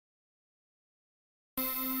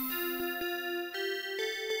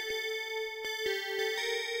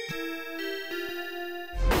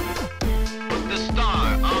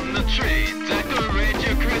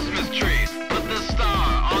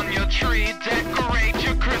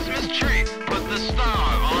Christmas tree. Put the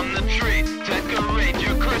star on the tree. Decorate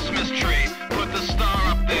your Christmas tree. Put the star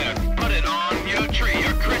up there. Put it on your tree,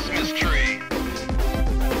 your Christmas tree.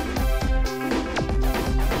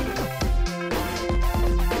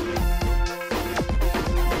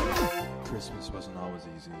 Christmas wasn't always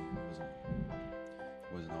easy. It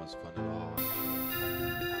wasn't always fun at all.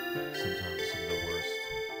 Sometimes some of the worst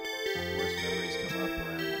memories come up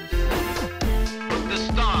around Christmas. Put the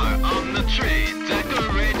star on the tree.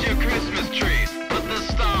 Decorate your Christmas tree. Put the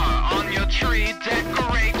star on your tree.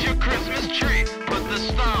 Decorate your Christmas tree. Put the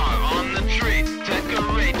star on the tree.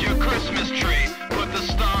 Decorate your Christmas tree. Put the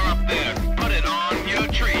star up there. Put it on your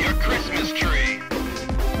tree, your Christmas tree.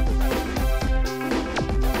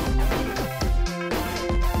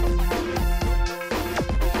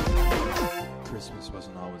 Christmas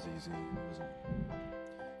wasn't always easy.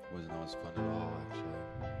 It wasn't always fun at all, actually.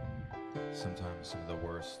 Sometimes some of the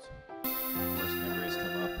worst memories